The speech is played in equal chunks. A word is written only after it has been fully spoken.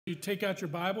You take out your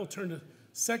Bible, turn to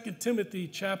 2 Timothy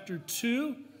chapter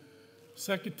 2.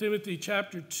 2 Timothy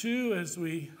chapter 2 as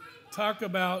we talk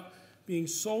about being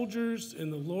soldiers in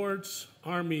the Lord's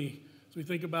army. As we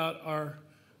think about our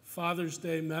Father's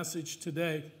Day message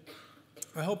today.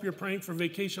 I hope you're praying for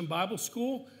Vacation Bible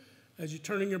School as you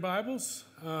turn in your Bibles.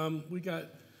 We got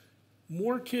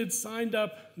more kids signed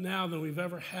up now than we've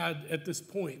ever had at this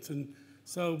point. And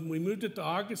so we moved it to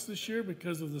August this year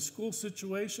because of the school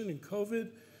situation and COVID.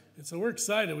 And so we're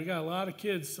excited. We got a lot of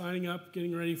kids signing up,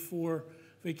 getting ready for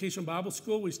Vacation Bible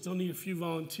School. We still need a few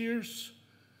volunteers.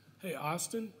 Hey,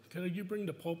 Austin, can you bring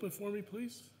the pulpit for me,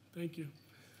 please? Thank you.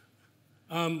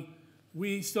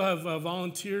 We still have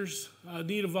volunteers,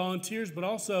 need of volunteers, but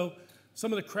also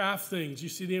some of the craft things. You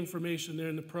see the information there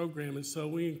in the program. And so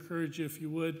we encourage you, if you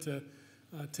would, to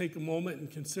take a moment and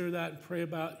consider that and pray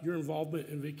about your involvement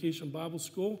in Vacation Bible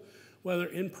School, whether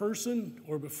in person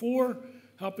or before,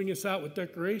 helping us out with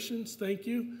decorations, thank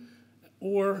you,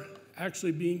 or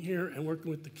actually being here and working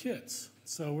with the kids.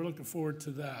 So we're looking forward to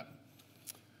that.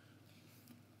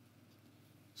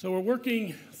 So we're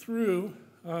working through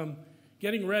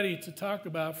getting ready to talk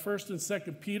about 1st and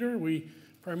 2nd Peter. We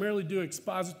primarily do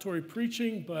expository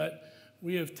preaching, but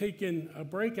we have taken a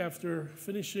break after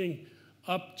finishing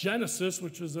up Genesis,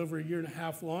 which was over a year and a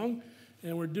half long,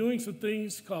 and we're doing some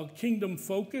things called Kingdom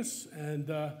Focus,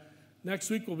 and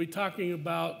next week we'll be talking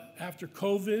about, after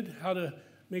COVID, how to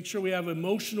make sure we have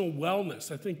emotional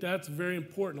wellness. I think that's very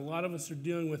important. A lot of us are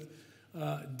dealing with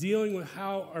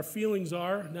how our feelings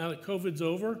are now that COVID's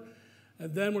over.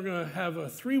 And then we're going to have a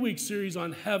 3-week series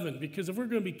on heaven, because if we're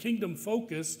going to be kingdom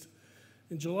focused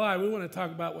in July, we want to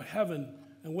talk about what heaven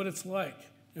and what it's like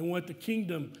and what the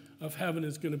kingdom of heaven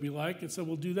is going to be like. And so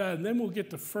we'll do that. And then we'll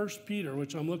get to 1 Peter,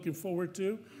 which I'm looking forward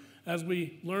to, as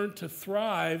we learn to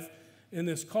thrive in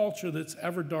this culture that's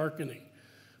ever darkening.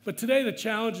 But today the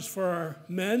challenge is for our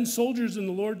men, soldiers in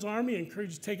the Lord's army. I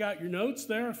encourage you to take out your notes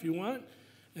there if you want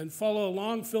and follow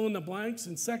along, fill in the blanks.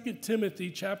 In 2 Timothy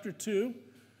chapter 2,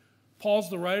 Paul's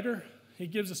the writer. He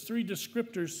gives us 3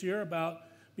 descriptors here about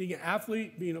being an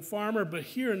athlete, being a farmer, but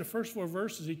here in the first 4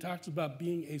 verses he talks about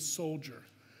being a soldier.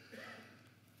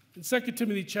 In 2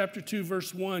 Timothy chapter 2,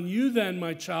 verse 1, "You then,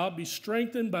 my child, be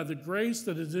strengthened by the grace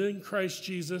that is in Christ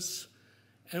Jesus,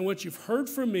 and what you've heard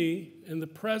from me in the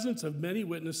presence of many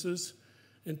witnesses,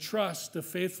 and trust the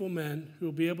faithful men who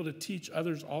will be able to teach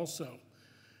others also.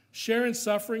 Share in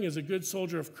suffering as a good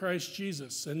soldier of Christ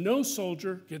Jesus, and no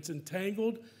soldier gets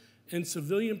entangled in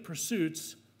civilian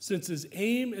pursuits, since his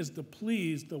aim is to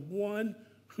please the one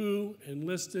who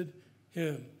enlisted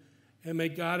him." And may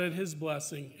God add his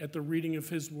blessing at the reading of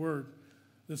his word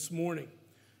this morning.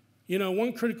 You know,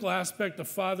 one critical aspect of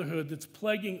fatherhood that's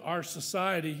plaguing our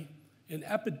society in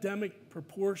epidemic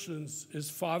proportions is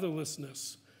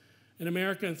fatherlessness. In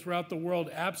America and throughout the world,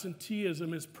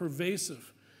 absenteeism is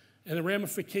pervasive, and the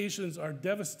ramifications are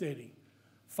devastating.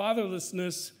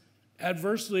 Fatherlessness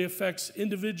adversely affects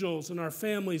individuals and our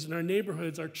families and our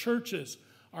neighborhoods, our churches,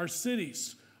 our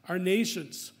cities, our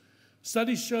nations.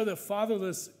 Studies show that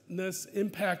fatherlessness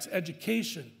impacts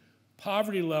education,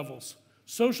 poverty levels,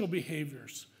 social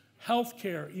behaviors, health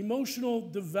care, emotional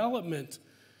development,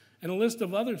 and a list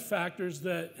of other factors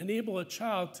that enable a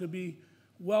child to be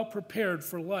well prepared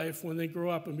for life when they grow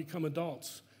up and become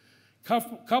adults.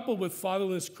 Coupled with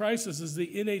fatherless crisis is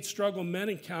the innate struggle men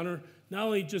encounter, not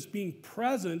only just being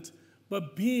present,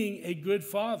 but being a good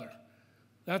father.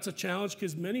 That's a challenge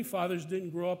because many fathers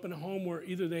didn't grow up in a home where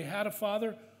either they had a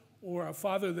father or a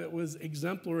father that was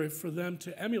exemplary for them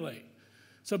to emulate.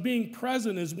 So being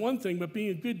present is one thing, but being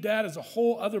a good dad is a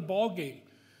whole other ballgame.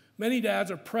 Many dads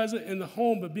are present in the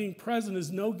home, but being present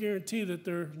is no guarantee that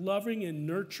they're loving and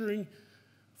nurturing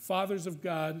fathers of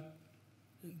God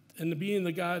and being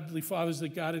the godly fathers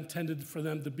that God intended for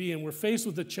them to be. And we're faced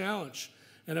with a challenge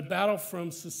and a battle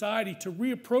from society to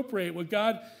reappropriate what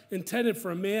God intended for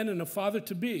a man and a father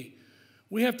to be.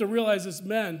 We have to realize as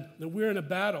men that we're in a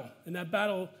battle, and that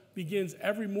battle begins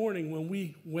every morning when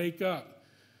we wake up,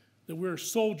 that we're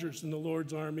soldiers in the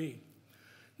Lord's army.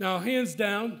 Now, hands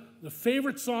down, the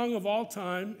favorite song of all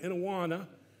time in Awana,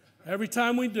 every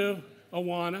time we do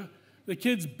Awana, the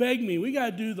kids beg me, we got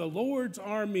to do the Lord's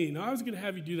Army. Now, I was going to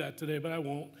have you do that today, but I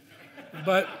won't.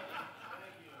 But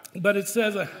it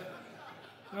says,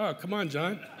 oh, come on,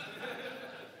 John.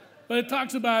 But it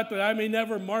talks about that I may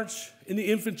never march in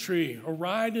the infantry or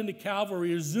ride into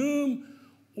cavalry or zoom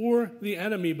or the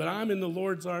enemy, but I'm in the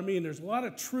Lord's army. And there's a lot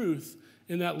of truth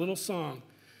in that little song.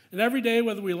 And every day,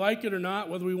 whether we like it or not,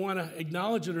 whether we want to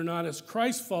acknowledge it or not, as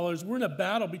Christ followers, we're in a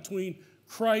battle between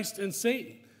Christ and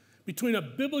Satan, between a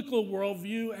biblical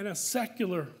worldview and a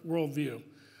secular worldview.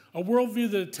 A worldview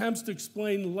that attempts to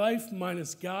explain life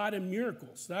minus God and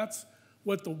miracles. That's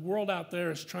what the world out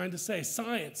there is trying to say.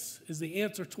 Science is the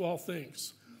answer to all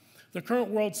things. The current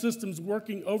world system's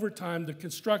working overtime to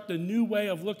construct a new way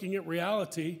of looking at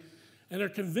reality, and are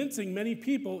convincing many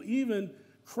people, even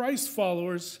Christ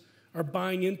followers, are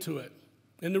buying into it.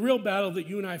 And the real battle that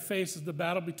you and I face is the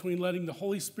battle between letting the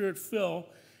Holy Spirit fill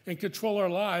and control our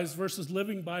lives versus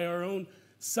living by our own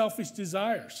selfish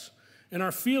desires and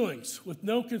our feelings with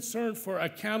no concern for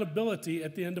accountability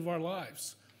at the end of our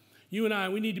lives. You and I,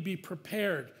 we need to be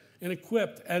prepared and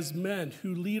equipped as men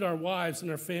who lead our wives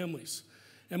and our families.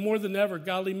 And more than ever,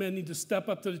 godly men need to step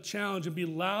up to the challenge and be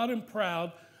loud and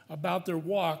proud about their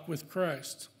walk with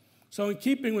Christ. So in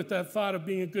keeping with that thought of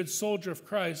being a good soldier of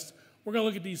Christ, we're going to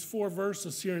look at these 4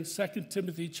 verses here in 2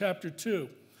 Timothy chapter 2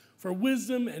 for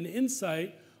wisdom and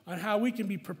insight on how we can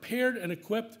be prepared and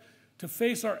equipped to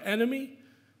face our enemy,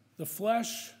 the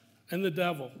flesh, and the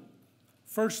devil.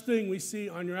 First thing we see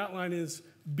on your outline is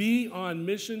be on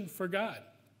mission for God.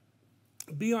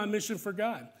 Be on mission for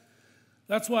God.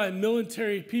 That's why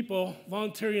military people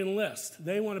voluntarily enlist.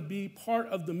 They want to be part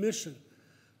of the mission,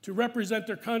 to represent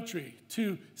their country,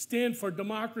 to stand for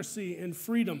democracy and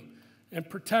freedom and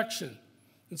protection.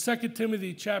 In 2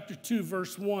 Timothy chapter 2,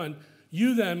 verse 1,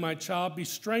 you then, my child, be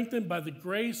strengthened by the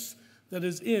grace that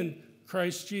is in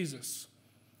Christ Jesus.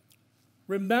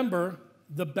 Remember,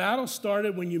 the battle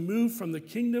started when you moved from the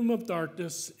kingdom of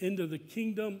darkness into the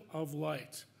kingdom of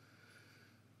light.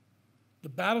 The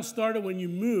battle started when you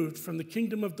moved from the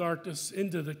kingdom of darkness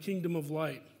into the kingdom of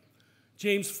light.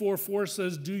 James 4:4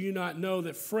 says, do you not know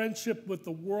that friendship with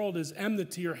the world is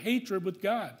enmity or hatred with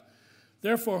God?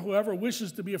 Therefore, whoever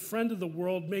wishes to be a friend of the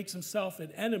world makes himself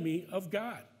an enemy of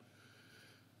God.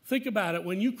 Think about it.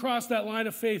 When you cross that line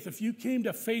of faith, if you came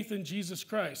to faith in Jesus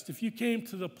Christ, if you came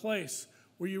to the place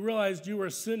where you realized you were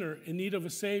a sinner in need of a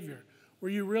Savior,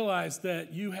 where you realized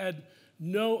that you had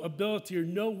no ability or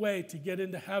no way to get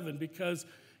into heaven because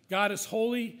God is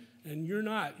holy and you're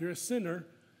not, you're a sinner,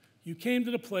 you came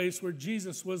to the place where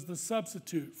Jesus was the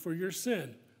substitute for your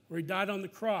sin, where he died on the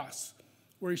cross,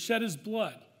 where he shed his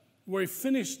blood, where he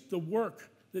finished the work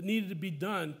that needed to be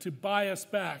done to buy us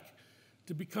back,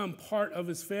 to become part of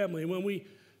his family. And when we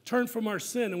turn from our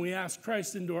sin and we ask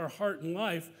Christ into our heart and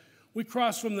life, we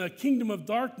cross from the kingdom of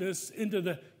darkness into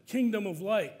the kingdom of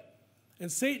light.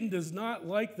 And Satan does not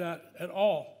like that at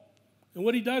all. And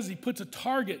what he does, he puts a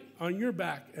target on your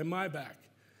back and my back.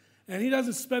 And he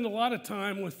doesn't spend a lot of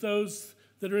time with those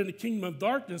that are in the kingdom of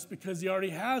darkness because he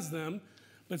already has them.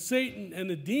 But Satan and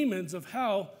the demons of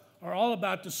hell are all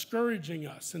about discouraging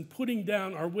us and putting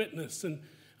down our witness and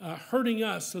hurting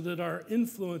us so that our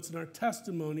influence and our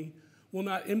testimony will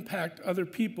not impact other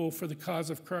people for the cause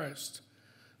of Christ.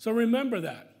 So remember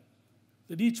that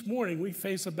each morning we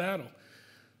face a battle.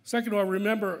 Second of all,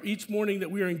 remember each morning that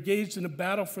we are engaged in a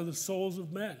battle for the souls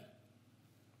of men.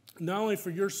 Not only for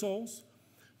your souls,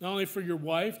 not only for your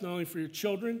wife, not only for your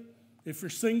children. If you're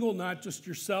single, not just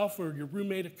yourself or your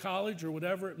roommate at college or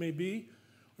whatever it may be.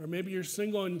 Or maybe you're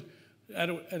single and at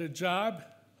a job.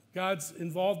 God's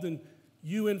involved in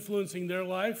you influencing their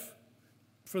life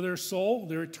for their soul,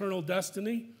 their eternal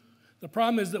destiny. The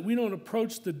problem is that we don't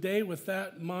approach the day with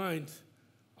that mind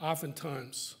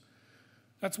oftentimes.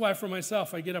 That's why for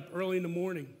myself, I get up early in the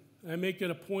morning. I make it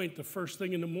a point the first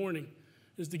thing in the morning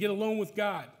is to get alone with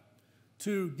God,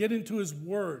 to get into his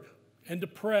word and to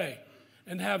pray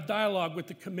and have dialogue with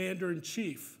the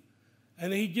commander-in-chief.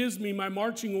 And he gives me my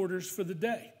marching orders for the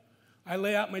day. I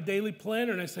lay out my daily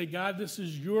planner and I say, God, this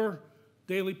is your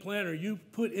daily planner. You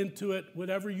put into it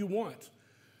whatever you want.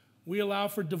 We allow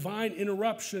for divine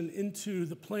interruption into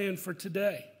the plan for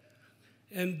today.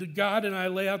 And God and I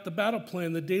lay out the battle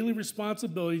plan, the daily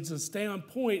responsibilities to stay on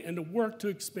point and to work to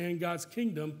expand God's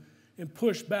kingdom and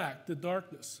push back the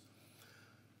darkness.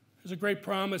 There's a great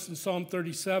promise in Psalm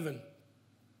 37.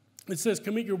 It says,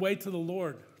 commit your way to the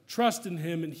Lord. Trust in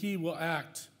him and he will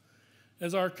act.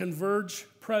 As our Converge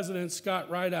president, Scott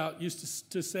Rideout,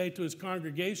 used to say to his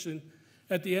congregation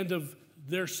at the end of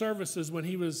their services when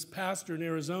he was pastor in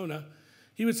Arizona,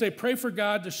 he would say, pray for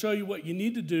God to show you what you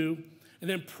need to do, and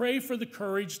then pray for the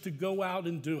courage to go out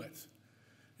and do it.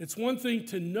 It's one thing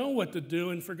to know what to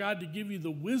do and for God to give you the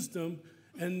wisdom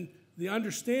and the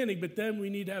understanding, but then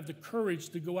we need to have the courage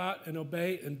to go out and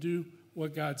obey and do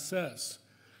what God says.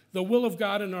 The will of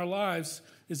God in our lives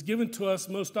is given to us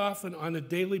most often on a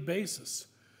daily basis.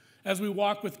 As we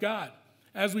walk with God,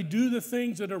 as we do the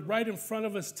things that are right in front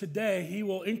of us today, he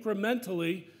will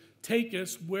incrementally take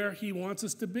us where he wants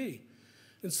us to be.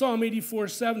 In Psalm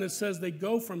 84:7, it says they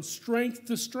go from strength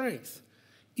to strength.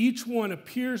 Each one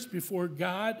appears before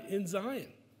God in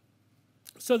Zion.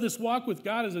 So this walk with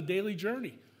God is a daily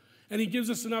journey. And he gives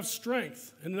us enough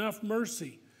strength and enough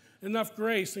mercy, enough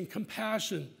grace and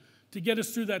compassion to get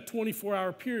us through that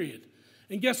 24-hour period.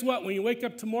 And guess what? When you wake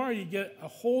up tomorrow, you get a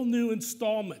whole new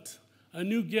installment, a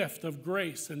new gift of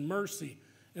grace and mercy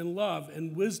and love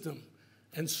and wisdom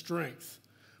and strength.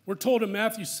 We're told in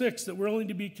Matthew 6 that we're only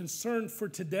to be concerned for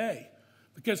today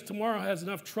because tomorrow has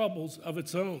enough troubles of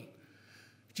its own.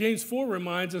 James 4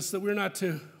 reminds us that we're not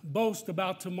to boast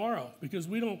about tomorrow because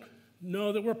we don't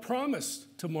know that we're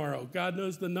promised tomorrow. God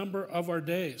knows the number of our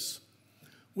days.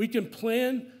 We can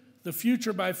plan the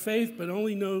future by faith, but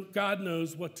only know God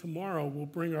knows what tomorrow will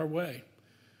bring our way.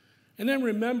 And then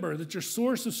remember that your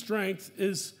source of strength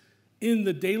is in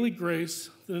the daily grace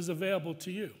that is available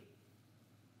to you.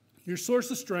 Your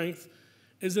source of strength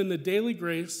is in the daily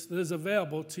grace that is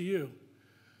available to you.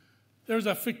 There's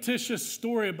a fictitious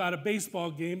story about a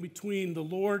baseball game between the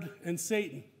Lord and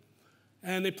Satan.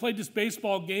 And they played this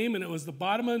baseball game, and it was the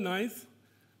bottom of the ninth.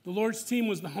 The Lord's team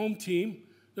was the home team.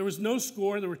 There was no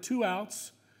score. There were 2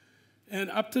 outs. And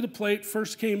up to the plate,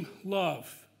 first came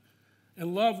Love.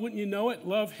 And Love, wouldn't you know it,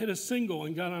 Love hit a single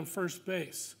and got on first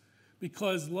base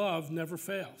because love never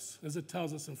fails, as it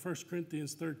tells us in 1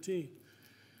 Corinthians 13.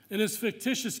 In this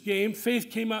fictitious game,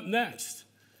 Faith came up next.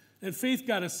 And Faith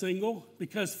got a single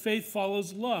because faith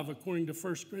follows love, according to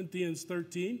 1 Corinthians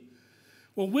 13.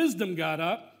 Well, Wisdom got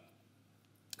up,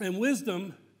 and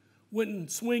Wisdom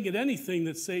wouldn't swing at anything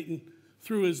that Satan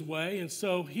threw his way, and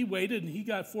so he waited, and he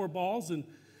got 4 balls and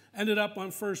ended up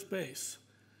on first base.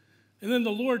 And then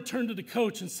the Lord turned to the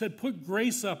coach and said, "Put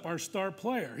Grace up, our star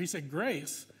player." He said,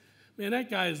 "Grace? Man, that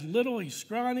guy is little, he's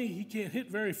scrawny, he can't hit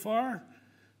very far."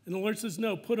 And the Lord says,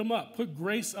 "No, put him up. Put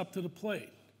Grace up to the plate."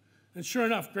 And sure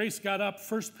enough, Grace got up,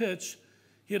 first pitch.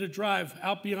 He had a drive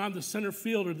out beyond the center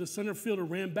fielder. The center fielder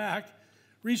ran back,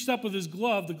 reached up with his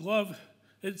glove. The glove,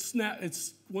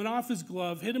 it went off his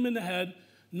glove, hit him in the head,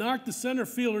 knocked the center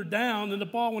fielder down, and the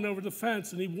ball went over the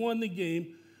fence, and he won the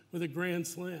game with a grand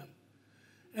slam.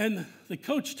 And the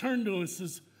coach turned to him and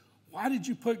says, "Why did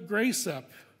you put Grace up?"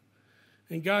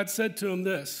 And God said to him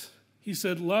this. He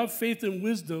said, "Love, faith, and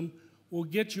wisdom will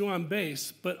get you on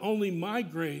base, but only my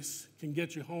grace can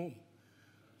get you home.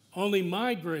 Only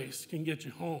my grace can get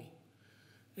you home."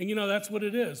 And you know, that's what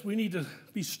it is. We need to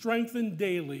be strengthened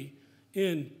daily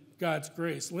in God's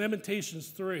grace. Lamentations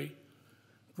 3,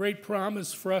 great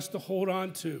promise for us to hold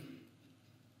on to.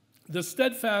 The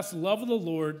steadfast love of the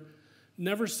Lord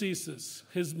never ceases.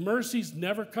 His mercies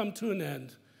never come to an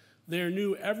end. They are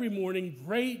new every morning.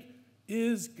 Great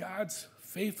is God's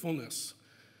faithfulness.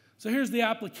 So here's the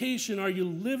application. Are you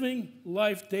living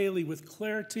life daily with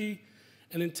clarity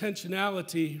and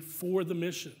intentionality for the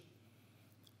mission?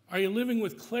 Are you living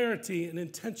with clarity and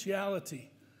intentionality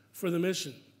for the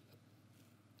mission?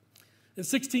 In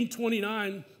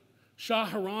 1629, Shah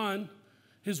Jahan,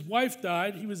 his wife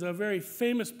died. He was a very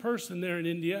famous person there in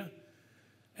India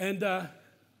and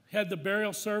had the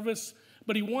burial service,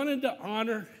 but he wanted to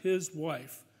honor his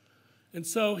wife. And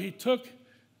so he took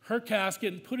her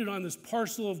casket and put it on this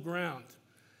parcel of ground.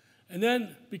 And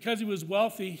then, because he was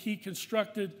wealthy, he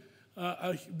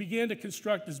began to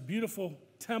construct this beautiful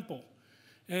temple.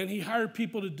 And he hired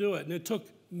people to do it, and it took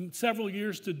several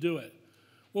years to do it.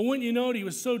 Well, wouldn't you know it, he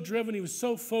was so driven, he was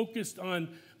so focused on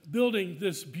building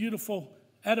this beautiful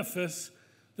edifice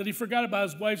that he forgot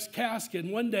about his wife's casket.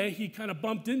 And one day, he kind of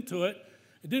bumped into it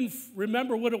and didn't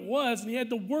remember what it was, and he had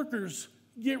the workers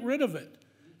get rid of it.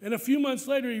 And a few months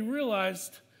later, he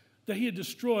realized that he had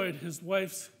destroyed his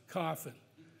wife's coffin.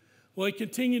 Well, he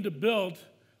continued to build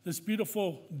this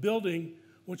beautiful building,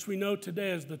 which we know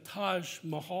today as the Taj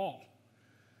Mahal.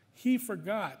 He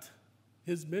forgot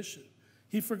his mission.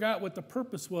 He forgot what the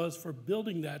purpose was for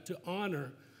building that to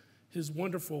honor his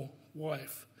wonderful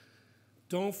wife.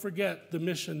 Don't forget the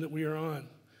mission that we are on.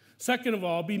 Second of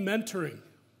all, be mentoring.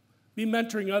 Be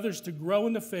mentoring others to grow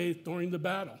in the faith during the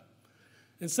battle.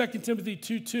 In 2 Timothy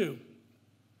 2:2,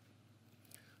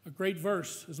 a great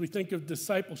verse as we think of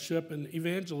discipleship and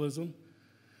evangelism.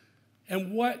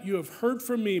 "And what you have heard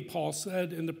from me," Paul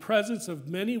said, "in the presence of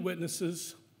many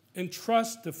witnesses,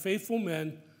 entrust to faithful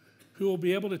men who will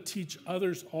be able to teach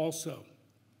others also."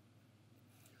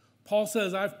 Paul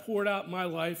says, "I've poured out my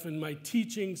life and my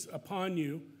teachings upon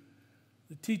you,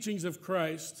 the teachings of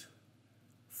Christ.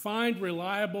 Find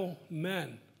reliable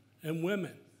men and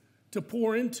women to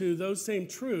pour into those same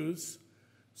truths,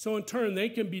 so in turn they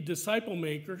can be disciple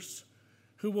makers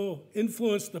who will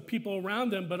influence the people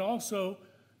around them, but also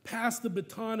pass the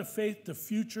baton of faith to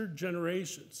future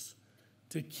generations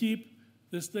to keep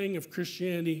this thing of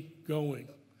Christianity going."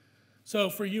 So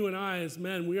for you and I as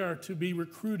men, we are to be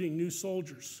recruiting new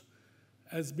soldiers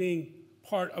as being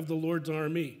part of the Lord's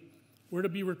army. We're to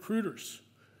be recruiters.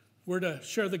 We're to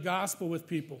share the gospel with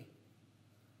people.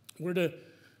 We're to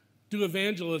do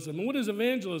evangelism. And what is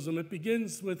evangelism? It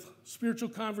begins with spiritual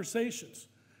conversations,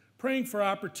 praying for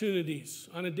opportunities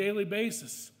on a daily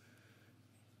basis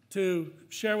to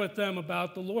share with them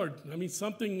about the Lord. I mean,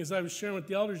 something, as I was sharing with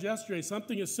the elders yesterday,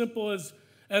 something as simple as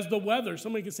the weather.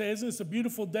 Somebody can say, isn't this a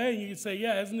beautiful day? And you can say,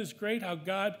 yeah, isn't this great how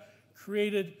God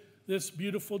created this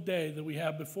beautiful day that we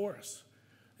have before us?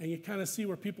 And you kind of see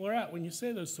where people are at when you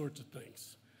say those sorts of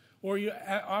things. Or you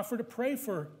offer to pray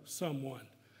for someone.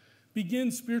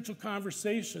 Begin spiritual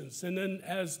conversations. And then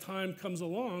as time comes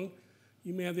along,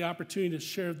 you may have the opportunity to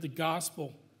share the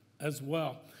gospel as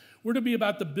well. We're to be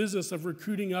about the business of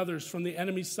recruiting others from the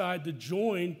enemy's side to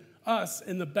join us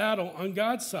in the battle on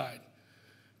God's side.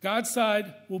 God's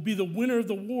side will be the winner of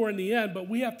the war in the end, but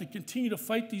we have to continue to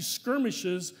fight these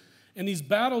skirmishes and these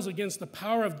battles against the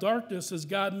power of darkness as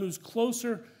God moves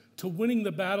closer to winning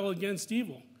the battle against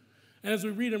evil. And as we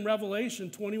read in Revelation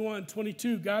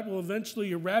 21:22, God will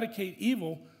eventually eradicate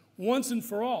evil once and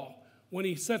for all when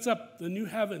he sets up the new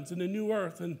heavens and the new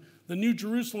earth and the new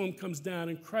Jerusalem comes down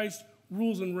and Christ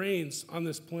rules and reigns on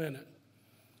this planet.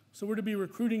 So we're to be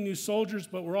recruiting new soldiers,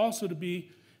 but we're also to be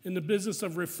in the business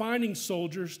of refining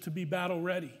soldiers to be battle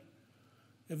ready.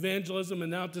 Evangelism and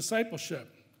now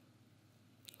discipleship.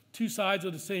 Two sides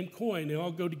of the same coin. They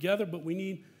all go together, but we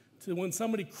need to, when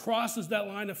somebody crosses that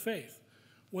line of faith,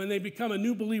 when they become a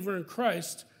new believer in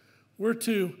Christ, we're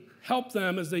to help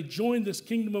them as they join this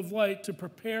kingdom of light to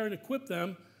prepare and equip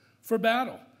them for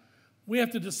battle. We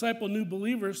have to disciple new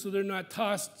believers so they're not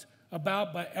tossed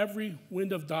about by every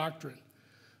wind of doctrine.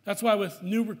 That's why with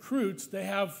new recruits, they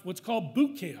have what's called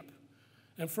boot camp.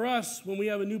 And for us, when we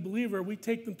have a new believer, we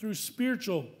take them through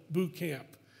spiritual boot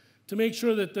camp to make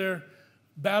sure that they're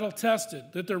battle tested,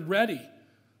 that they're ready,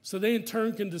 so they in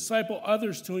turn can disciple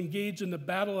others to engage in the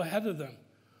battle ahead of them.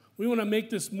 We want to make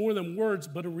this more than words,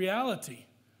 but a reality.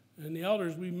 And the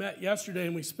elders, we met yesterday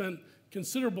and we spent a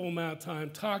considerable amount of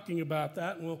time talking about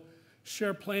that, and we'll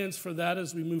share plans for that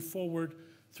as we move forward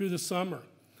through the summer.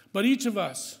 But each of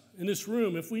us in this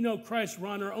room, if we know Christ, we're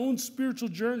on our own spiritual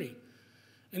journey.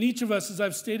 And each of us, as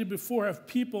I've stated before, have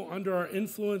people under our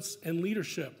influence and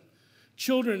leadership.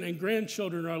 Children and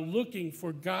grandchildren are looking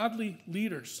for godly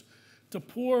leaders to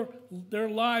pour their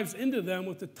lives into them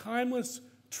with the timeless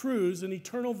truths and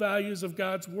eternal values of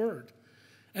God's word.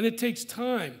 And it takes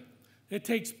time. It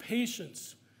takes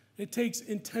patience. It takes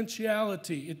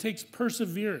intentionality. It takes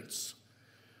perseverance.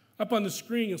 Up on the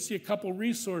screen, you'll see a couple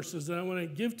resources that I want to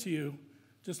give to you,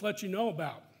 just let you know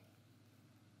about.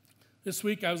 This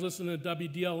week, I was listening to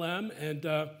WDLM,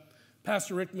 and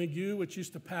Pastor Rick McGue, which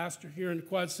used to pastor here in the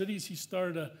Quad Cities, he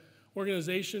started an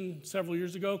organization several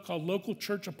years ago called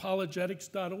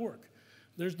localchurchapologetics.org.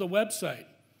 There's the website.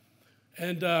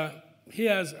 And he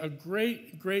has a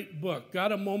great, great book,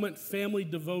 Got a Moment Family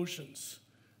Devotions.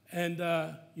 And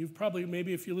you've probably,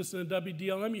 maybe if you listen to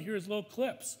WDLM, you hear his little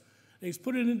clips. And he's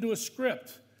put it into a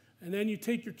script. And then you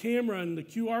take your camera and the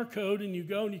QR code and you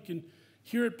go and you can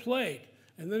hear it played.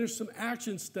 And then there's some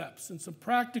action steps and some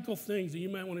practical things that you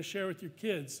might want to share with your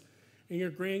kids and your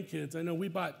grandkids. I know we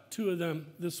bought 2 of them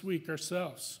this week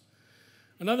ourselves.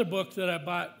 Another book that I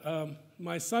bought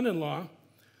my son-in-law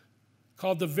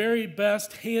called The Very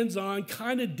Best Hands-On,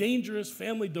 Kind of Dangerous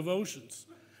Family Devotions.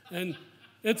 And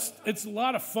it's a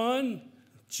lot of fun,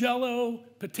 Jell-O,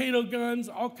 potato guns,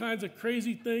 all kinds of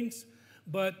crazy things.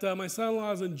 But my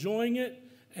son-in-law is enjoying it,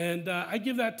 and I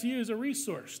give that to you as a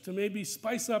resource to maybe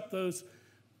spice up those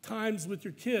times with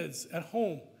your kids at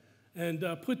home and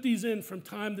put these in from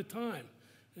time to time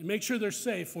and make sure they're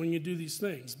safe when you do these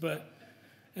things.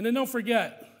 And then don't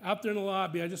forget, out there in the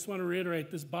lobby, I just want to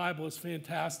reiterate, this Bible is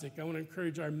fantastic. I want to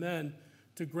encourage our men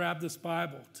to grab this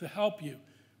Bible to help you,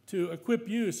 to equip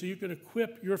you so you can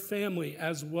equip your family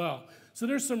as well. So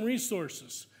there's some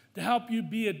resources to help you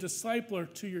be a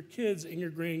discipler to your kids and your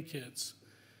grandkids.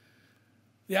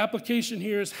 The application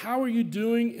here is, how are you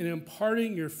doing in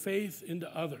imparting your faith into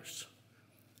others?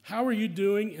 How are you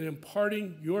doing in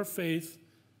imparting your faith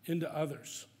into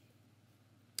others?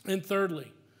 And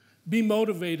thirdly, be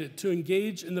motivated to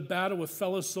engage in the battle with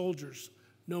fellow soldiers,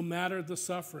 no matter the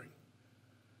suffering.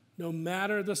 No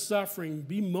matter the suffering,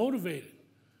 be motivated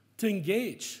to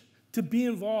engage, to be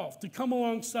involved, to come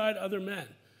alongside other men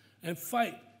and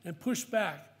fight and push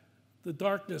back the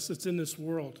darkness that's in this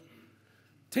world.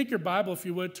 Take your Bible, if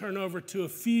you would, turn over to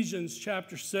Ephesians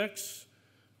chapter 6.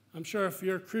 I'm sure if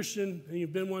you're a Christian and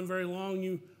you've been one very long,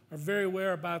 you are very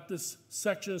aware about this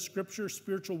section of Scripture,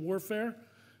 spiritual warfare.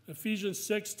 Ephesians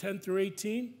 6, 10 through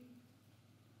 18.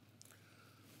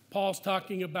 Paul's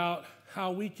talking about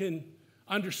how we can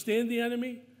understand the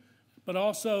enemy, but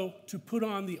also to put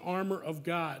on the armor of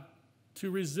God to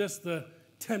resist the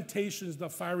temptations, the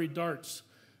fiery darts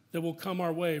that will come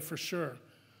our way for sure.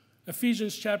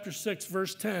 Ephesians chapter 6,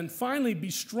 verse 10, finally be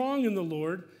strong in the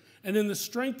Lord and in the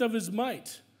strength of his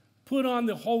might. Put on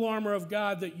the whole armor of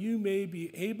God that you may be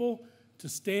able to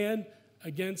stand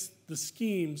against the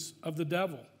schemes of the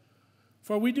devil.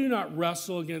 For we do not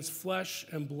wrestle against flesh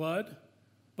and blood,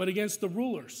 but against the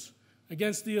rulers,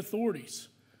 against the authorities,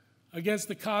 against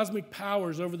the cosmic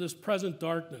powers over this present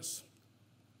darkness,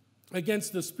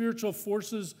 against the spiritual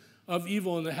forces of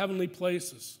evil in the heavenly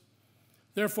places.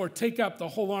 Therefore, take up the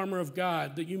whole armor of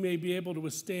God that you may be able to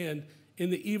withstand in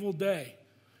the evil day.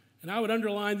 And I would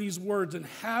underline these words, and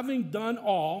having done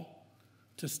all,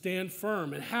 to stand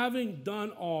firm. And having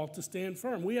done all, to stand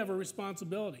firm. We have a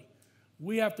responsibility.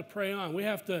 We have to pray on. We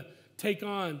have to take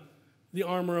on the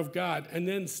armor of God and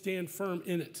then stand firm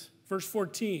in it. Verse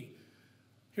 14,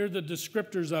 here are the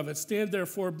descriptors of it. Stand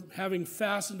therefore, having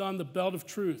fastened on the belt of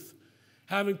truth,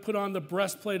 having put on the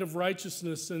breastplate of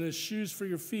righteousness and as shoes for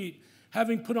your feet,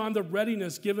 having put on the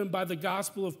readiness given by the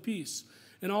gospel of peace.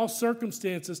 In all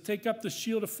circumstances, take up the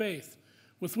shield of faith,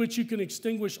 with which you can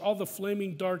extinguish all the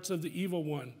flaming darts of the evil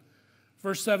one.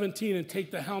 Verse 17, and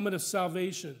take the helmet of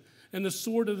salvation and the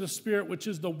sword of the Spirit, which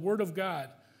is the word of God,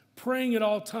 praying at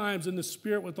all times in the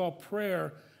Spirit with all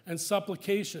prayer and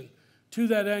supplication. To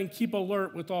that end, keep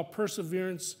alert with all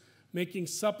perseverance, making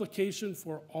supplication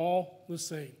for all the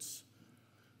saints.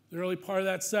 The early part of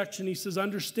that section, he says,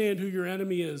 understand who your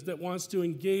enemy is that wants to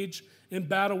engage in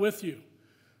battle with you.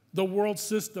 The world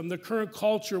system, the current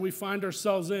culture we find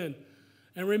ourselves in.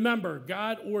 And remember,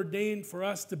 God ordained for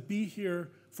us to be here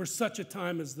for such a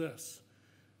time as this.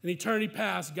 In eternity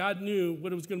past, God knew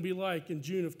what it was going to be like in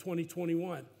June of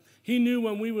 2021. He knew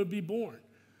when we would be born.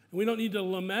 And we don't need to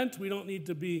lament. We don't need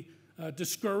to be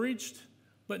discouraged.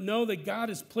 But know that God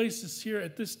has placed us here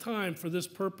at this time for this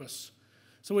purpose.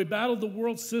 So we battle the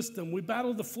world system. We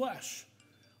battle the flesh,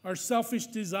 our selfish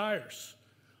desires,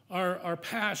 our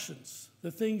passions,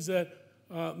 the things that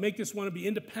make us want to be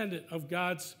independent of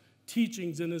God's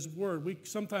teachings and his word. We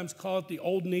sometimes call it the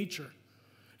old nature.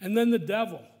 And then the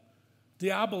devil,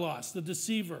 Diabolos, the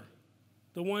deceiver,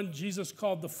 the one Jesus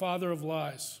called the father of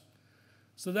lies.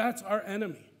 So that's our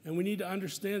enemy, and we need to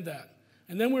understand that.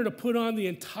 And then we're to put on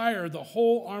the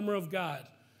whole armor of God,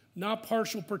 not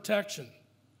partial protection.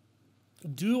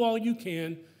 Do all you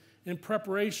can in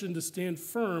preparation to stand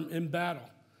firm in battle.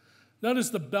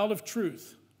 Notice the belt of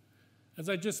truth. As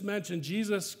I just mentioned,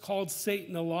 Jesus called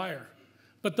Satan a liar.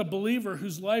 But the believer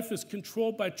whose life is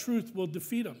controlled by truth will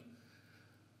defeat him.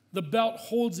 The belt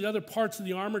holds the other parts of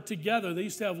the armor together. They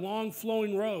used to have long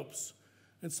flowing robes.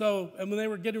 And when they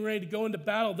were getting ready to go into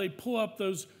battle, they'd pull up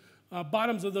those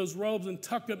bottoms of those robes and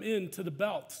tuck them into the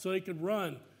belt so they could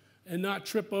run and not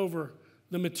trip over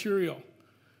the material.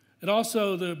 And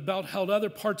also, the belt held other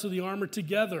parts of the armor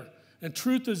together. And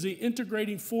truth is the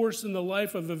integrating force in the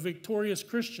life of a victorious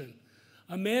Christian.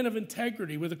 A man of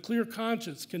integrity with a clear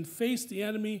conscience can face the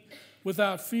enemy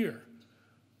without fear.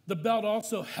 The belt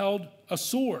also held a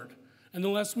sword. And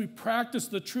unless we practice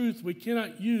the truth, we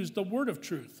cannot use the word of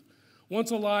truth.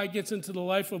 Once a lie gets into the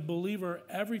life of a believer,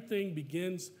 everything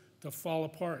begins to fall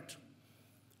apart.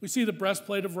 We see the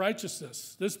breastplate of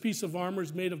righteousness. This piece of armor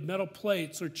is made of metal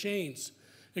plates or chains.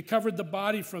 It covered the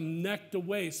body from neck to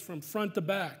waist, from front to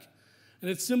back. And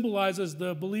it symbolizes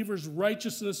the believer's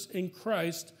righteousness in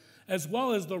Christ, as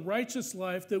well as the righteous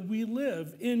life that we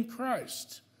live in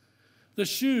Christ. The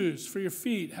shoes for your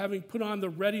feet, having put on the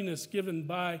readiness given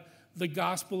by the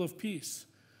gospel of peace.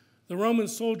 The Roman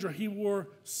soldier, he wore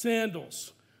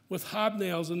sandals with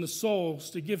hobnails in the soles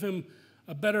to give him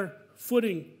a better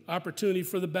footing opportunity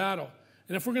for the battle.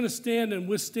 And if we're going to stand and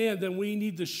withstand, then we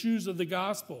need the shoes of the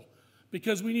gospel,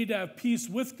 because we need to have peace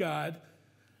with God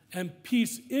and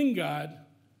peace in God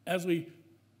as we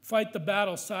fight the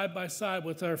battle side by side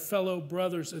with our fellow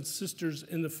brothers and sisters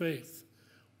in the faith.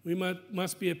 We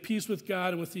must be at peace with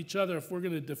God and with each other if we're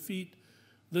going to defeat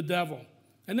the devil.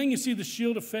 And then you see the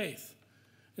shield of faith.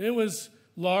 And it was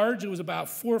large. It was about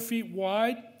 4 feet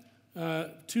wide,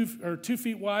 2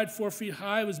 feet wide, 4 feet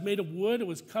high. It was made of wood. It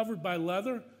was covered by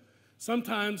leather.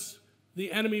 Sometimes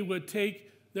the enemy would take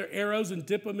their arrows and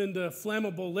dip them into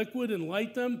flammable liquid and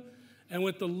light them. And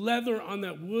with the leather on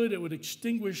that wood, it would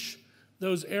extinguish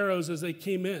those arrows as they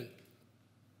came in.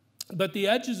 But the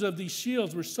edges of these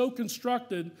shields were so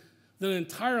constructed that an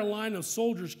entire line of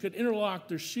soldiers could interlock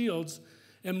their shields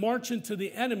and march into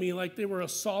the enemy like they were a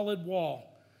solid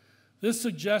wall. This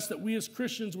suggests that we as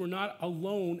Christians were not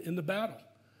alone in the battle.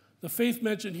 The faith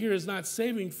mentioned here is not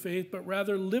saving faith, but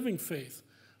rather living faith,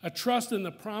 a trust in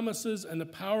the promises and the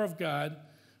power of God.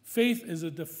 Faith is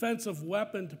a defensive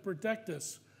weapon to protect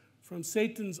us from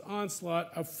Satan's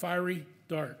onslaught of fiery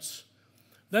darts.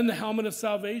 Then the helmet of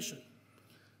salvation.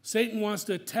 Satan wants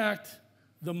to attack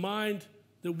the mind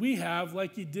that we have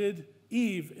like he did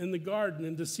Eve in the garden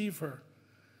and deceive her.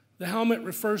 The helmet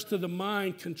refers to the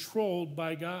mind controlled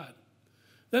by God.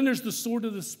 Then there's the sword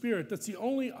of the Spirit. That's the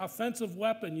only offensive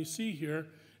weapon you see here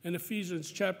in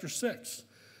Ephesians chapter 6.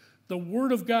 The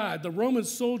Word of God. The Roman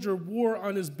soldier wore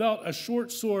on his belt a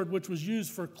short sword which was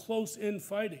used for close-in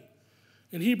fighting.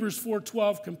 And Hebrews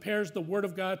 4:12 compares the Word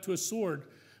of God to a sword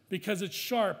because it's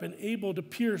sharp and able to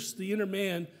pierce the inner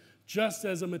man just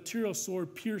as a material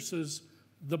sword pierces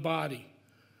the body.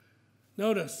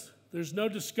 Notice, there's no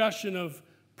discussion of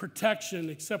protection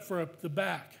except for the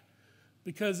back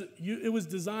because it was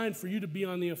designed for you to be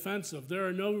on the offensive. There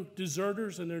are no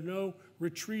deserters and there are no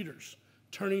retreaters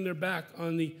turning their back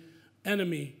on the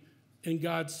enemy in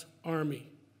God's army.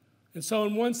 And so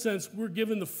in one sense, we're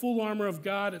given the full armor of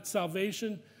God at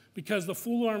salvation because the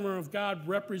full armor of God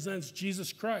represents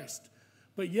Jesus Christ.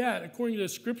 But yet, according to the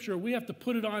Scripture, we have to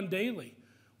put it on daily.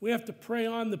 We have to pray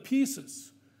on the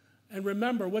pieces and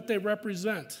remember what they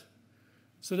represent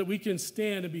so that we can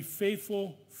stand and be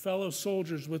faithful fellow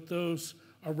soldiers with those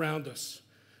around us.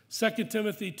 2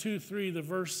 Timothy 2:3, the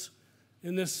verse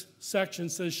in this section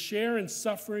says, share in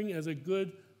suffering as a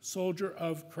good soldier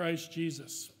of Christ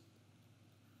Jesus.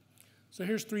 So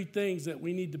here's three things that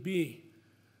we need to be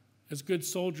as good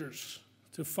soldiers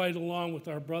to fight along with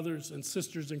our brothers and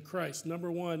sisters in Christ.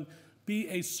 Number one, be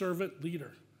a servant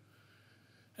leader.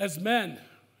 As men,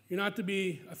 you're not to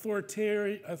be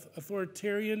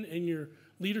authoritarian in your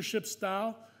leadership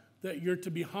style, that you're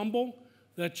to be humble,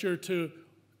 that you're to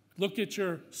look at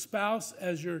your spouse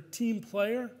as your team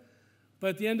player.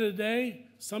 But at the end of the day,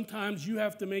 sometimes you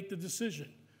have to make the decision,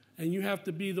 and you have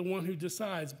to be the one who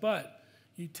decides. But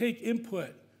you take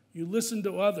input, you listen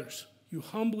to others, you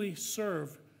humbly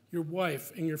serve your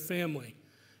wife and your family.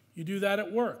 You do that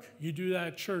at work. You do that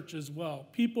at church as well.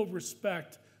 People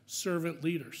respect servant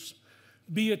leaders.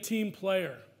 Be a team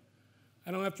player.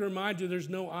 I don't have to remind you there's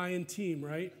no I in team,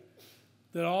 right?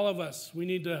 That all of us, we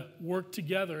need to work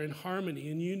together in harmony,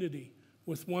 in unity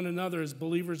with one another as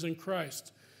believers in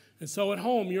Christ. And so at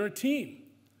home, you're a team.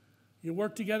 You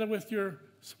work together with your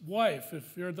wife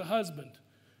if you're the husband,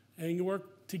 and you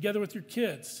work together with your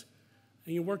kids,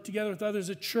 and you work together with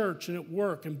others at church and at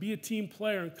work, and be a team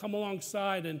player and come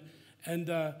alongside and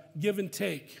give and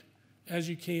take as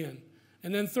you can.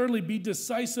 And then thirdly, be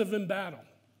decisive in battle.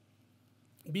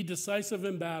 Be decisive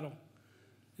in battle.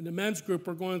 In the men's group,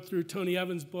 we're going through Tony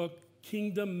Evans' book,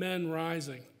 Kingdom Men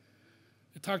Rising.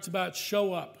 It talks about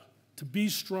show up, to be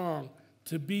strong,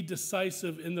 to be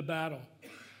decisive in the battle.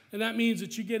 And that means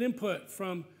that you get input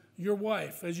from your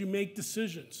wife as you make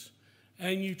decisions.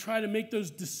 And you try to make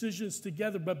those decisions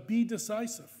together, but be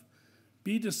decisive.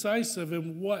 Be decisive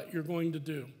in what you're going to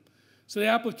do. So the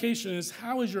application is,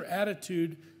 how is your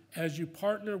attitude as you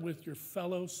partner with your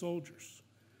fellow soldiers?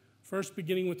 First,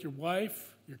 beginning with your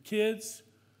wife, your kids,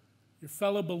 your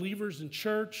fellow believers in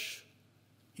church,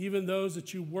 even those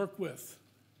that you work with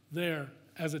there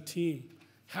as a team.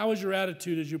 How is your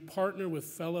attitude as you partner with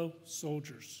fellow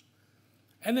soldiers?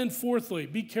 And then fourthly,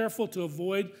 be careful to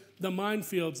avoid the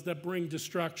minefields that bring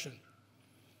destruction.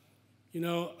 You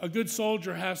know, a good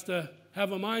soldier has to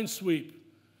have a mine sweep,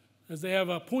 as they have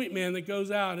a point man that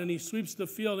goes out and he sweeps the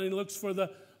field and he looks for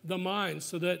the mines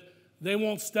so that they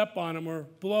won't step on them or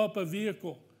blow up a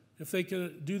vehicle if they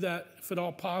can do that, if at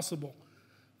all possible.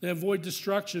 They avoid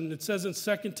destruction. It says in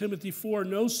 2 Timothy 4,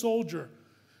 no soldier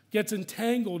gets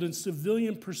entangled in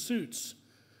civilian pursuits,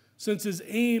 since his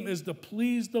aim is to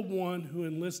please the one who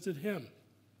enlisted him.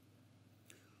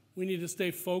 We need to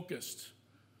stay focused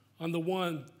on the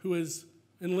one who has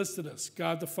enlisted us,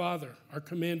 God the Father, our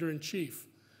commander-in-chief.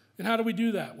 And how do we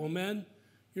do that? Well, men,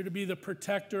 you're to be the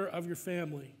protector of your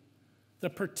family. The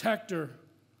protector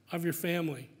of your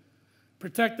family.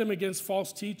 Protect them against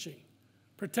false teaching.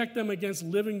 Protect them against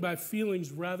living by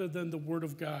feelings rather than the Word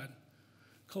of God.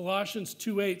 Colossians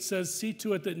 2:8 says, see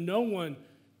to it that no one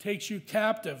takes you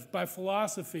captive by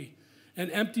philosophy and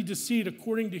empty deceit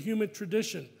according to human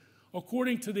tradition,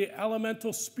 according to the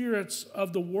elemental spirits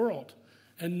of the world,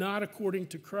 and not according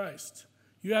to Christ.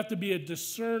 You have to be a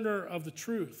discerner of the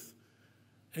truth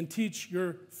and teach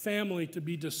your family to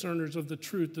be discerners of the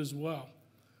truth as well.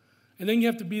 And then you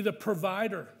have to be the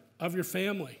provider of your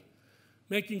family,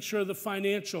 making sure the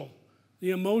financial,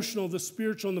 the emotional, the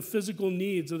spiritual, and the physical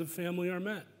needs of the family are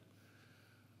met.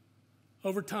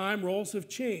 Over time, roles have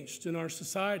changed in our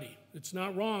society. It's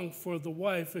not wrong for the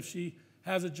wife, if she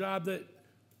has a job that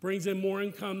brings in more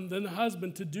income than the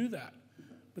husband to do that.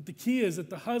 But the key is that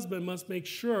the husband must make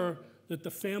sure that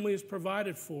the family is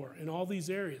provided for in all these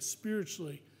areas,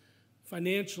 spiritually,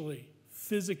 financially,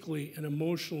 physically, and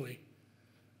emotionally.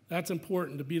 That's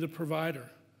important, to be the provider.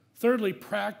 Thirdly,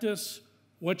 practice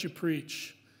what you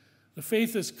preach. The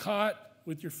faith is caught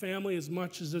with your family as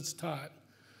much as it's taught.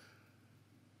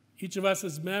 Each of us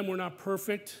as men, we're not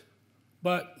perfect,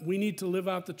 but we need to live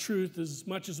out the truth as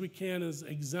much as we can as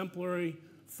exemplary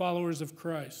followers of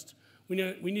Christ. We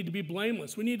need to be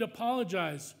blameless. We need to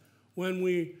apologize when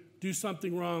we do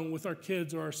something wrong with our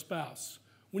kids or our spouse.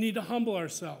 We need to humble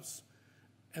ourselves.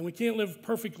 And we can't live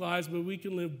perfect lives, but we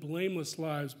can live blameless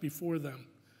lives before them.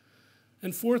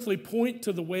 And fourthly, point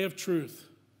to the way of truth.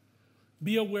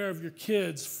 Be aware of your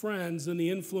kids, friends, and the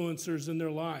influencers in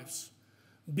their lives.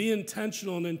 Be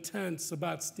intentional and intense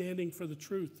about standing for the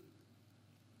truth.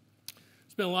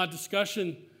 There's been a lot of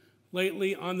discussion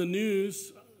lately on the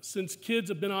news since kids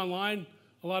have been online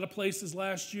a lot of places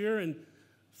last year, and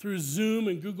through Zoom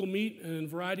and Google Meet and a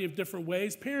variety of different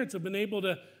ways, parents have been able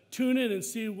to tune in and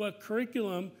see what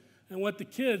curriculum and what the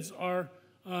kids are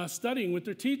studying with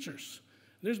their teachers.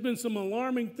 There's been some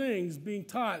alarming things being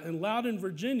taught, and Loudoun,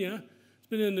 Virginia, it's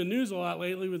been in the news a lot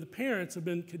lately, where the parents have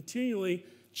been continually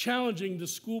challenging the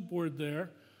school board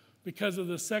there because of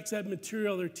the sex ed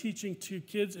material they're teaching to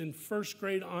kids in first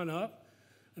grade on up,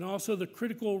 and also the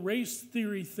critical race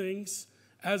theory things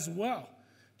as well.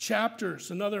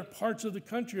 Chapters and other parts of the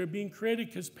country are being created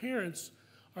because parents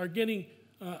are getting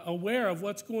aware of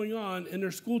what's going on in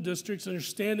their school districts and are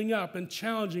standing up and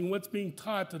challenging what's being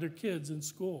taught to their kids in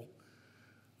school.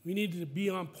 We need to be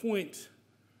on point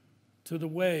to the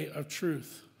way of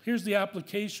truth. Here's the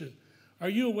application. Are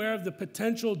you aware of the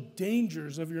potential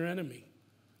dangers of your enemy?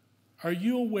 Are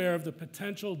you aware of the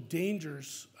potential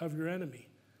dangers of your enemy?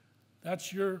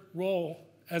 That's your role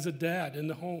as a dad in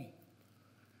the home.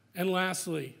 And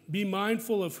lastly, be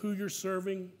mindful of who you're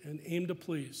serving and aim to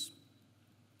please.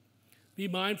 Be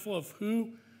mindful of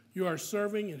who you are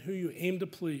serving and who you aim to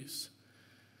please.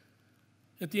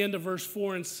 At the end of verse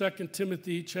 4 in 2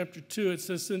 Timothy chapter 2, it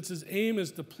says, since his aim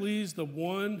is to please the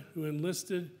one who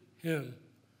enlisted him.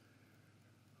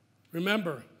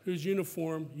 Remember whose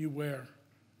uniform you wear.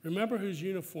 Remember whose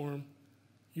uniform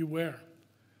you wear.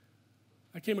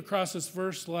 I came across this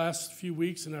verse the last few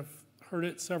weeks, and I've heard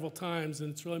it several times, and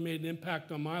it's really made an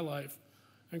impact on my life.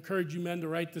 I encourage you men to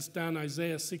write this down,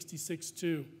 Isaiah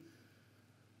 66:2.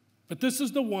 But this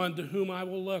is the one to whom I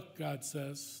will look, God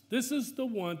says. This is the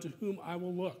one to whom I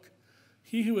will look.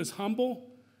 He who is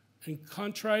humble and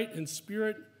contrite in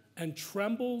spirit and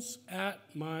trembles at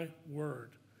my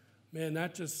word. Man,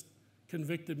 that just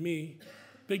convicted me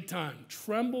big time.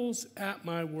 Trembles at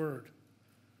my word.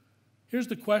 Here's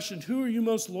the question. Who are you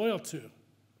most loyal to?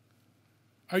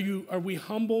 Are we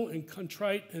humble and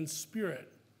contrite in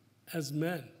spirit as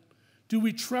men? Do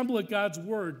we tremble at God's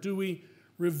word? Do we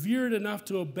revere it enough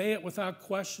to obey it without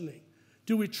questioning?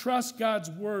 Do we trust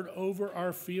God's word over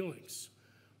our feelings?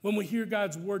 When we hear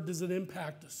God's word, does it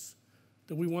impact us?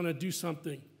 Do we want to do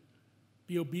something?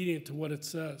 Be obedient to what it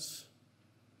says.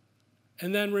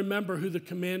 And then remember who the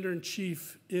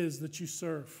commander-in-chief is that you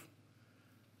serve.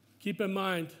 Keep in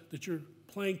mind that you're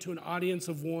playing to an audience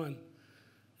of one.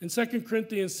 In 2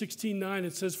 Corinthians 16:9,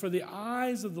 it says, for the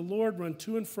eyes of the Lord run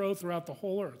to and fro throughout the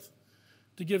whole earth,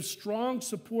 to give strong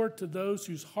support to those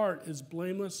whose heart is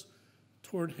blameless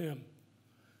toward him.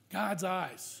 God's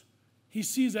eyes. He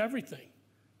sees everything.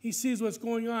 He sees what's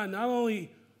going on, not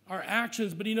only our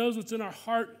actions, but he knows what's in our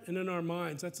heart and in our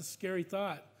minds. That's a scary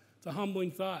thought. It's a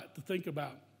humbling thought to think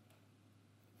about.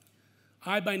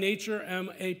 I, by nature,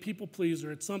 am a people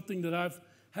pleaser. It's something that I've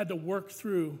had to work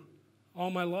through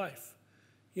all my life.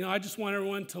 You know, I just want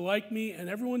everyone to like me and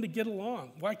everyone to get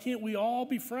along. Why can't we all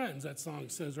be friends, that song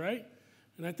says, right?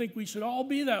 And I think we should all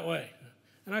be that way.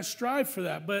 And I strive for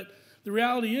that. But the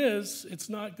reality is, it's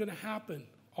not going to happen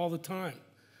all the time.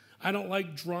 I don't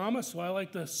like drama, so I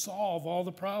like to solve all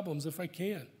the problems if I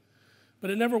can. But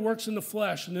it never works in the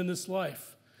flesh and in this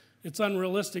life. It's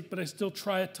unrealistic, but I still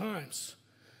try at times.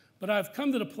 But I've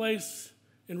come to the place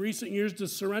in recent years to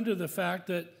surrender the fact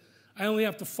that I only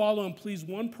have to follow and please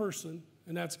one person,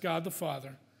 and that's God the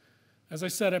Father. As I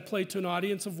said, I play to an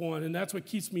audience of one, and that's what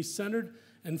keeps me centered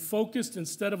and focused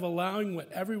instead of allowing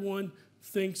what everyone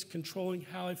thinks controlling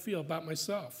how I feel about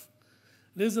myself.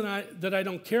 It isn't that I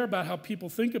don't care about how people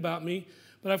think about me,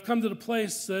 but I've come to the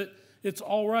place that it's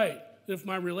all right. If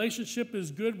my relationship is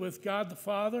good with God the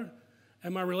Father,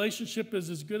 and my relationship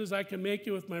is as good as I can make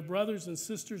it with my brothers and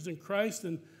sisters in Christ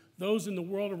and those in the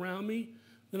world around me,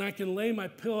 then I can lay my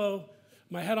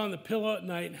head on the pillow at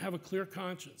night and have a clear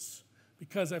conscience.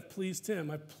 because I've pleased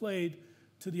him. I've played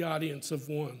to the audience of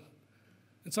one.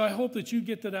 And so I hope that you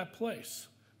get to that place,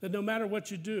 that no matter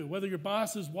what you do, whether your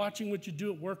boss is watching what you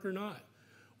do at work or not,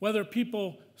 whether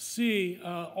people see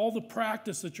all the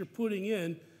practice that you're putting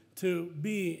in to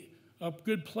be a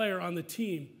good player on the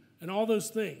team and all those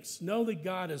things, know that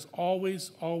God is always,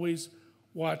 always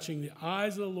watching. The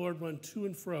eyes of the Lord run to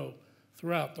and fro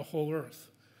throughout the whole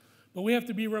earth. But we have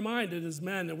to be reminded as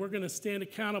men that we're going to stand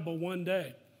accountable one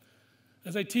day.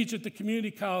 As I teach at the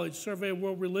community college, Survey of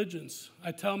World Religions,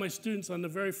 I tell my students on the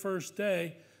very first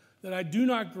day that I do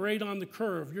not grade on the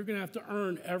curve. You're going to have to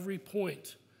earn every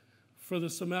point for the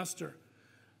semester.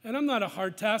 And I'm not a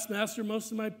hard taskmaster.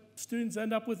 Most of my students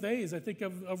end up with A's. I think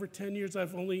over 10 years,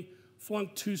 I've only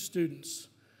flunked 2 students.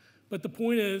 But the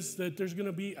point is that there's going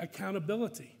to be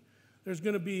accountability. There's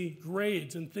going to be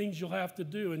grades and things you'll have to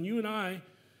do. And you and I,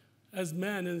 as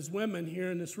men and as women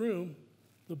here in this room,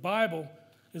 the Bible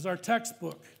is our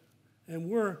textbook. And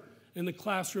we're in the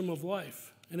classroom of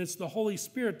life. And it's the Holy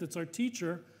Spirit that's our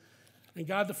teacher. And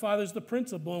God the Father is the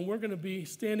principal. And we're going to be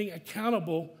standing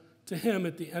accountable to him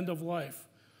at the end of life.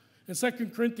 In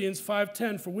 2 Corinthians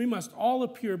 5:10, for we must all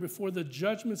appear before the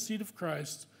judgment seat of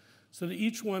Christ, so that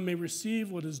each one may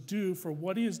receive what is due for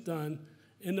what he has done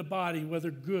in the body,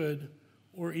 whether good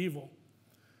or evil.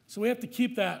 So we have to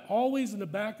keep that always in the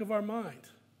back of our mind,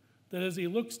 that as he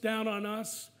looks down on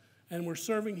us and we're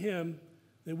serving him,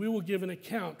 that we will give an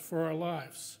account for our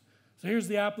lives. So here's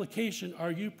the application.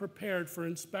 Are you prepared for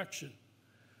inspection?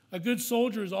 A good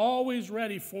soldier is always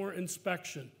ready for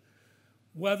inspection.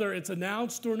 Whether it's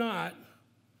announced or not,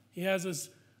 he has his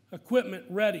equipment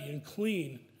ready and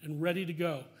clean and ready to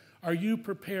go. Are you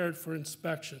prepared for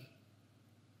inspection?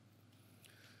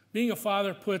 Being a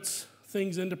father puts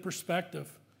things into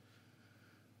perspective.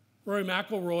 Rory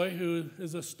McIlroy, who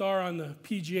is a star on the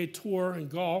PGA Tour in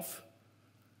golf,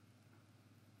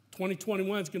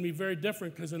 2021 is going to be very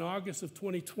different because in August of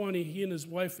 2020, he and his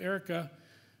wife, Erica,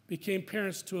 became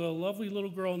parents to a lovely little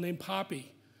girl named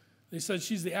Poppy. They said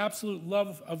she's the absolute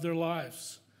love of their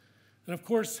lives. And of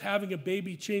course, having a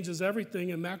baby changes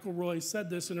everything, and McIlroy said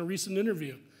this in a recent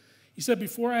interview. He said,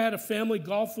 before I had a family,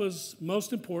 golf was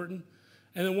most important,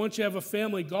 and then once you have a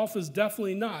family, golf is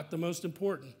definitely not the most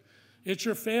important. It's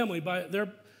your family.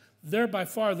 They're by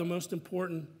far the most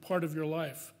important part of your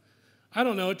life. I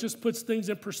don't know, it just puts things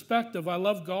in perspective. I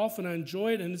love golf, and I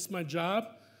enjoy it, and it's my job.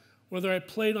 Whether I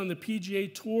played on the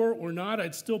PGA Tour or not,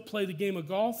 I'd still play the game of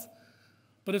golf.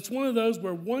 But it's one of those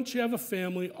where once you have a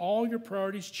family, all your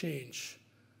priorities change,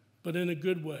 but in a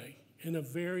good way, in a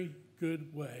very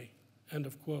good way, end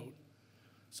of quote.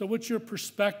 So what's your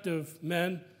perspective,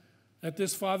 men, at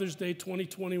this Father's Day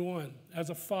 2021,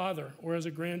 as a father or as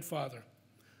a grandfather?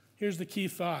 Here's the key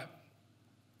thought.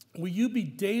 Will you be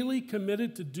daily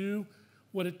committed to do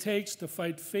what it takes to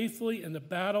fight faithfully in the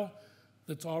battle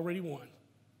that's already won?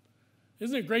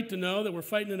 Isn't it great to know that we're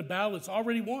fighting in a battle that's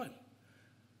already won?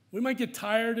 We might get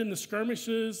tired in the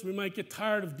skirmishes. We might get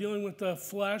tired of dealing with the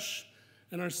flesh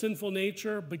and our sinful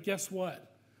nature. But guess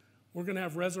what? We're going to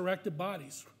have resurrected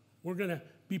bodies. We're going to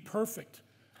be perfect.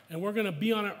 And we're going to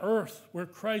be on an earth where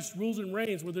Christ rules and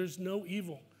reigns, where there's no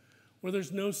evil, where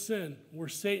there's no sin, where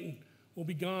Satan will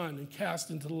be gone and cast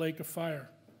into the lake of fire.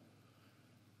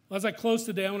 Well, as I close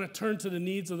today, I want to turn to the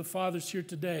needs of the fathers here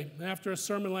today. And after a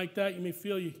sermon like that, you may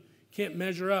feel you can't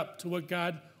measure up to what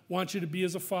God wants you to be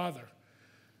as a father.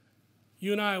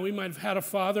 You and I, we might have had a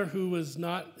father who was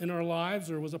not in our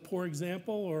lives or was a poor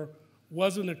example or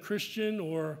wasn't a Christian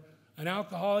or an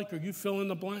alcoholic, or you fill in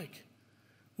the blank.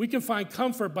 We can find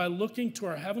comfort by looking to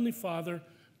our Heavenly Father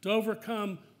to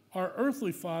overcome our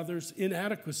earthly father's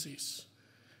inadequacies.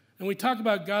 And we talk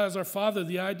about God as our Father.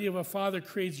 The idea of a father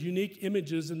creates unique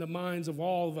images in the minds of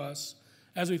all of us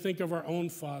as we think of our own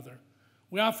father.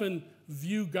 We often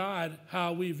view God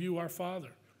how we view our father.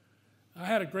 I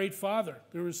had a great father.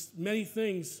 There was many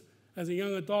things as a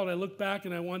young adult I look back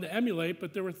and I wanted to emulate,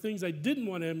 but there were things I didn't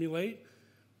want to emulate.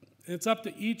 And it's up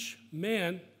to each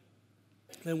man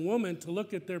and woman to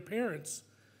look at their parents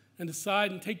and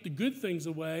decide and take the good things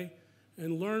away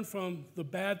and learn from the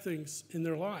bad things in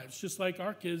their lives, just like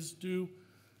our kids do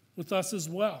with us as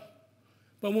well.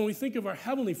 But when we think of our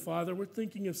Heavenly Father, we're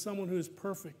thinking of someone who is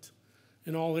perfect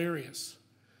in all areas.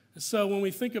 And so when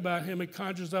we think about him, it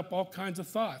conjures up all kinds of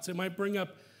thoughts. It might bring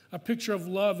up a picture of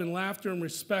love and laughter and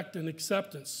respect and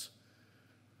acceptance.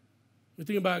 We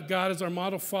think about God as our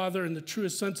model father in the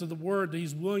truest sense of the word, that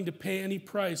he's willing to pay any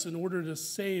price in order to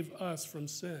save us from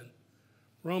sin.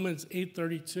 Romans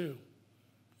 8:32,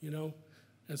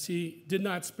 as he did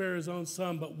not spare his own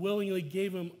son, but willingly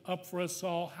gave him up for us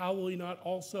all, how will he not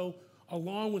also,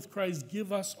 along with Christ,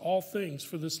 give us all things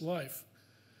for this life?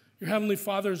 Your Heavenly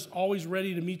Father is always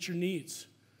ready to meet your needs.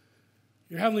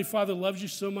 Your Heavenly Father loves you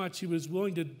so much, He was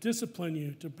willing to discipline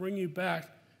you, to bring you back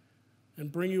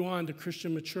and bring you on to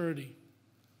Christian maturity.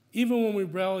 Even when we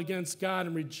rebel against God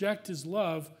and reject His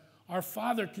love, our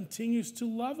Father continues to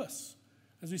love us,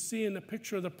 as we see in the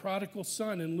picture of the prodigal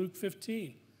son in Luke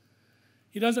 15.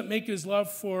 He doesn't make His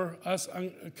love for us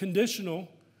conditional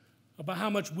about how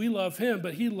much we love Him,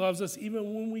 but He loves us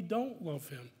even when we don't love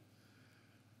Him.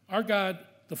 Our God,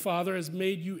 the Father, has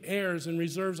made you heirs and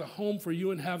reserves a home for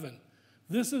you in heaven.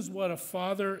 This is what a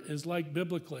father is like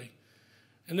biblically.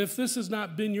 And if this has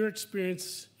not been your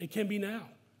experience, it can be now.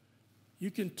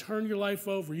 You can turn your life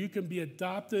over. You can be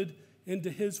adopted into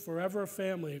His forever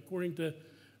family, according to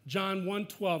John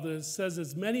 1:12, that it says,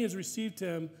 as many as received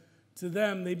Him, to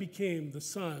them they became the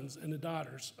sons and the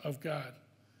daughters of God.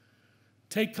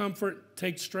 Take comfort,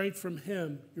 take strength from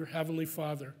Him, your Heavenly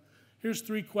Father. Here's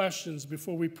 3 questions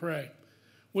before we pray.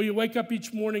 Will you wake up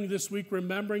each morning this week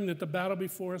remembering that the battle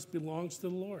before us belongs to the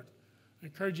Lord? I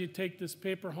encourage you to take this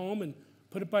paper home and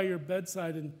put it by your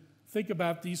bedside and think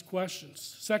about these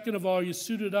questions. Second of all, you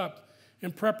suited up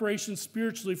in preparation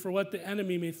spiritually for what the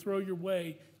enemy may throw your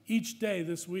way each day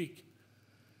this week.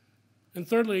 And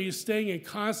thirdly, are you staying in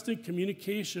constant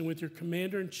communication with your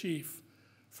commander-in-chief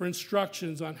for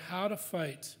instructions on how to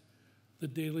fight the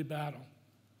daily battle?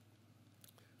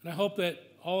 And I hope that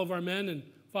all of our men and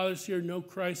fathers here know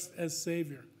Christ as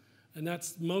Savior. And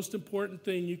that's the most important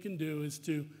thing you can do, is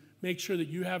to make sure that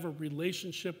you have a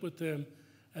relationship with Him,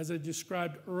 as I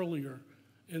described earlier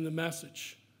in the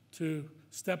message, to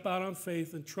step out on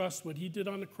faith and trust what He did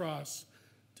on the cross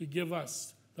to give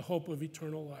us the hope of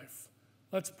eternal life.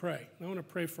 Let's pray. I want to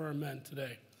pray for our men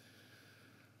today.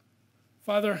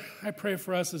 Father, I pray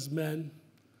for us as men.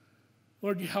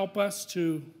 Lord, you help us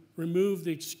to remove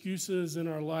the excuses in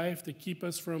our life that keep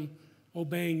us from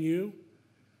obeying you.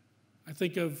 I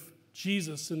think of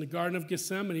Jesus in the Garden of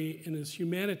Gethsemane in His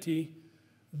humanity,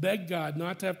 begged God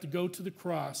not to have to go to the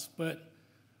cross, but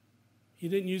He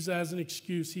didn't use that as an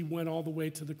excuse. He went all the way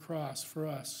to the cross for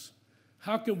us.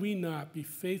 How can we not be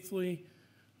faithfully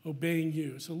obeying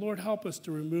you? So Lord, help us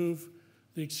to remove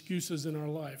the excuses in our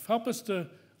life. Help us to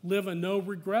live a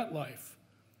no-regret life.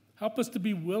 Help us to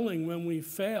be willing when we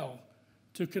fail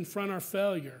to confront our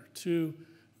failure, to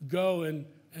go and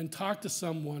talk to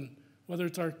someone, whether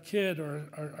it's our kid or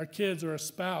our kids or a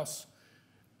spouse,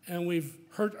 and we've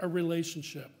hurt a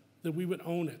relationship, that we would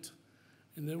own it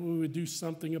and that we would do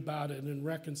something about it and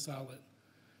reconcile it.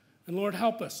 And Lord,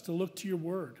 help us to look to your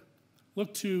word.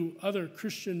 Look to other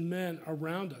Christian men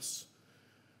around us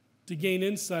to gain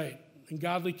insight and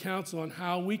godly counsel on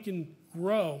how we can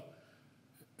grow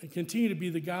and continue to be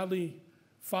the godly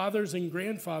fathers and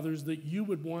grandfathers that you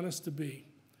would want us to be.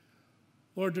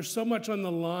 Lord, there's so much on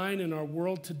the line in our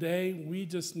world today. We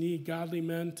just need godly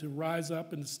men to rise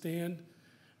up and stand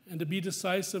and to be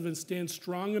decisive and stand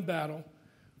strong in battle,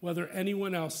 whether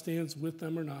anyone else stands with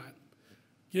them or not.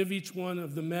 Give each one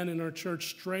of the men in our church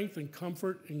strength and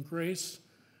comfort and grace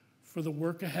for the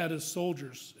work ahead as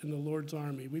soldiers in the Lord's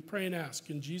army. We pray and ask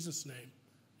in Jesus' name,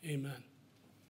 amen.